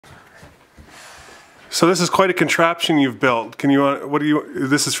So this is quite a contraption you've built. Can you,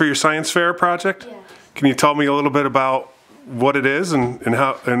 this is for your science fair project? Yeah. Can you tell me a little bit about what it is and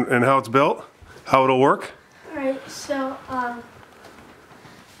how it's built? How it'll work? Alright, so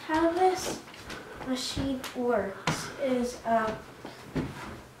how this machine works is how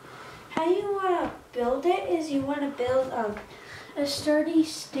you want to build it is you want to build a sturdy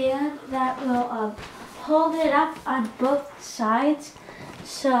stand that will hold it up on both sides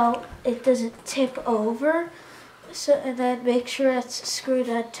so it doesn't tip over. So, and then make sure it's screwed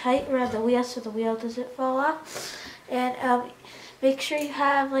on tight around the wheel so the wheel doesn't fall off. And make sure you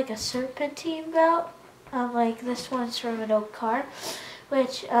have like a serpentine belt, like this one's from an old car,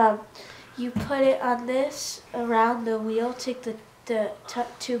 which you put it on this around the wheel, take the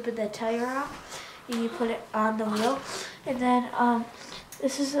tube and the tire off, and you put it on the wheel. And then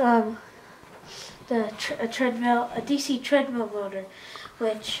this is a treadmill, a DC treadmill motor,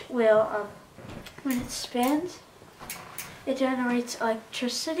 which will, when it spins, it generates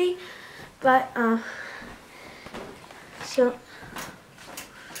electricity. But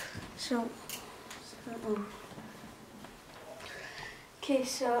okay,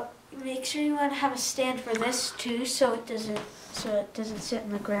 so make sure you want to have a stand for this too, so it doesn't sit in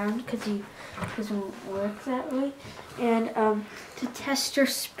the ground because it won't work that way. And to test your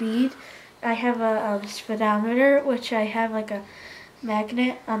speed, I have a speedometer, which I have like a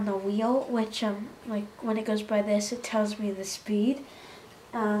magnet on the wheel, which like when it goes by this, it tells me the speed.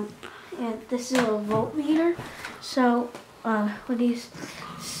 And this is a voltmeter, so when you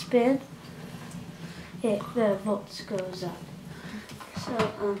spin, the volts goes up.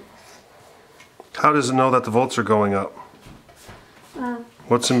 So How does it know that the volts are going up?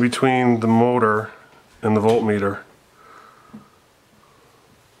 What's in between the motor and the voltmeter?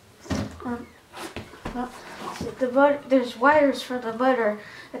 There's wires for the motor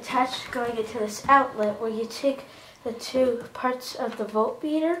attached going into this outlet where you take the two parts of the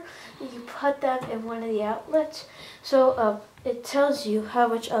voltmeter and you put them in one of the outlets. So it tells you how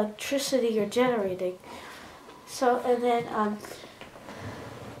much electricity you're generating. So and then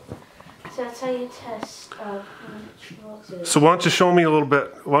so that's how you test how much voltage. So why don't you show me a little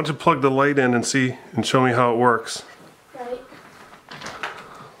bit? Why don't you plug the light in and show me how it works? Right.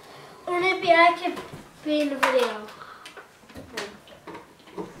 And maybe I can be in the video.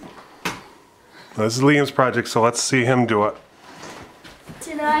 This is Liam's project, so let's see him do it. It's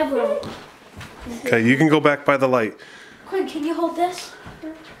an eyebrow. Okay, you can go back by the light. Quinn, can you hold this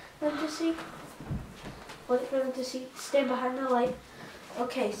for them to see? Hold it for them to see. Stand behind the light.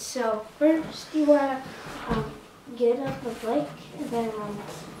 Okay, so first you want to get on the brake and then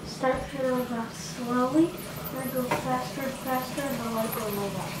start pedaling off slowly. Then go faster and faster and the light will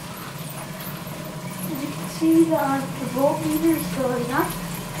light up. As you can see, the voltmeter is going up,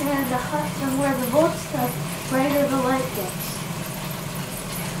 and where the volts go, brighter the light gets.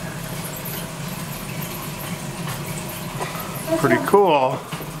 Pretty cool.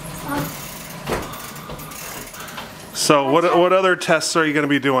 So what other tests are you going to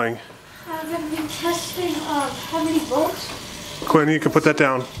be doing? I'm going to be testing how many volts. Quinn, you can put that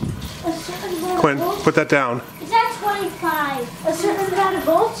down. A certain amount Quinn, of volts. put that down. Is that 25? A certain amount of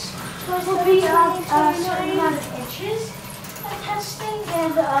volts will be a certain amount of inches of testing,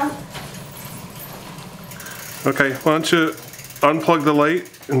 and Okay, why don't you unplug the light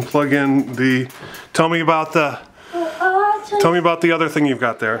and plug in the. Tell me about the other thing you've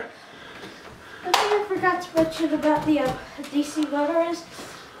got there. I think I forgot to mention about the DC motor is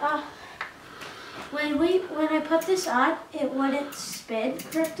when I put this on, it wouldn't spin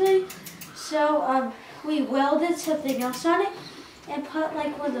correctly. So we welded something else on it and put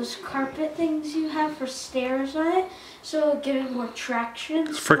like one of those carpet things you have for stairs on it, so it would give it more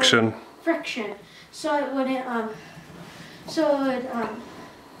traction. Friction. Friction. So it wouldn't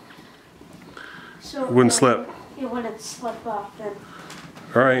It wouldn't slip. It wouldn't slip off then.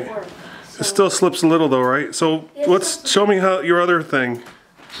 All right. Work. It still slips a little though, right? So show me how your other thing.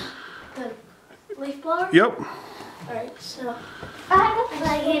 The leaf blower? Yep. Alright, so I have to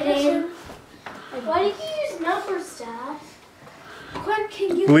plug it in. Why do you use numbers, Dad? Quinn,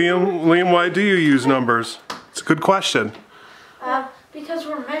 can you? Liam, why do you use numbers? It's a good question. Because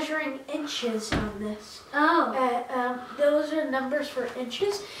we're measuring inches on this. Oh. Those are numbers for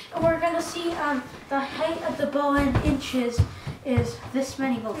inches, and we're gonna see the height of the ball in inches is this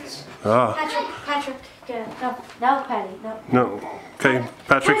many volts. Ah. Patrick, no, Patty, no. No. Okay,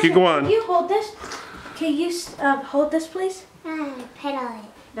 Patrick, you go on. Can you hold this? Can you hold this, please? I'm pedaling.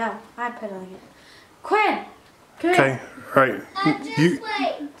 No, I'm pedaling it. Quinn! Come Okay, right.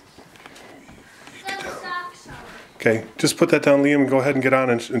 Socks on. Okay, just put that down, Liam, and go ahead and get on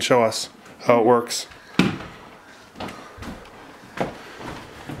and show us how it works.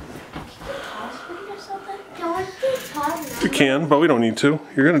 can, but we don't need to.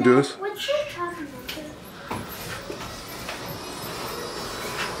 You're gonna do this. What's your talking about?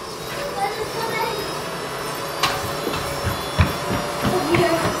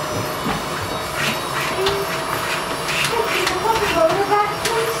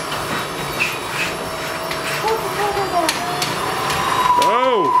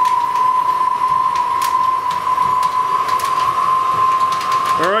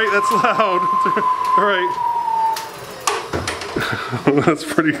 Alright, that's loud. Alright. That's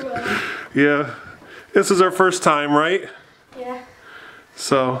pretty, yeah. This is our first time, right? Yeah.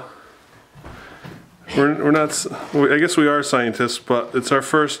 So, we're not, I guess we are scientists, but it's our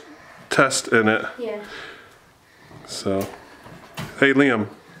first test in it. Yeah. So, hey Liam,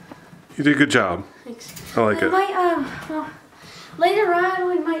 you did a good job. Thanks. I like it. Well, later on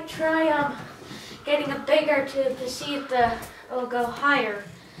we might try getting a bigger tube to see if it'll go higher.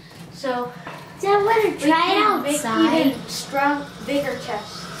 So Dad, want to try it outside? Make even strong, bigger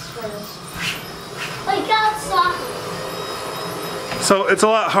tests for this. Like outside. So it's a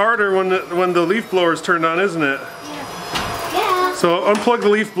lot harder when the leaf blower is turned on, isn't it? Yeah. So unplug the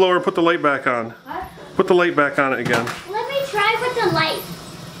leaf blower, put the light back on. What? Put the light back on it again. Let me try with the light.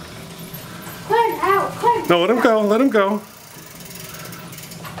 Quinn, out, Quinn. No, let him go. Let him go.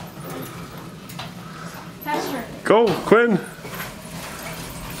 Faster. Go, Quinn.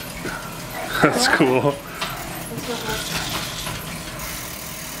 That's cool.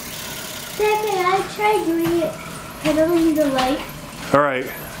 Dad, can I try doing it? Put on the light. All right.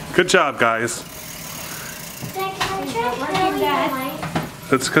 Good job, guys. Dad, can I try turning the light?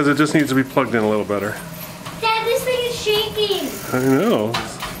 That's because it just needs to be plugged in a little better. Dad, this thing is shaking. I know.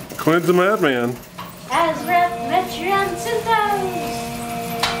 Quinn's a madman. As Rep Metron Synthos.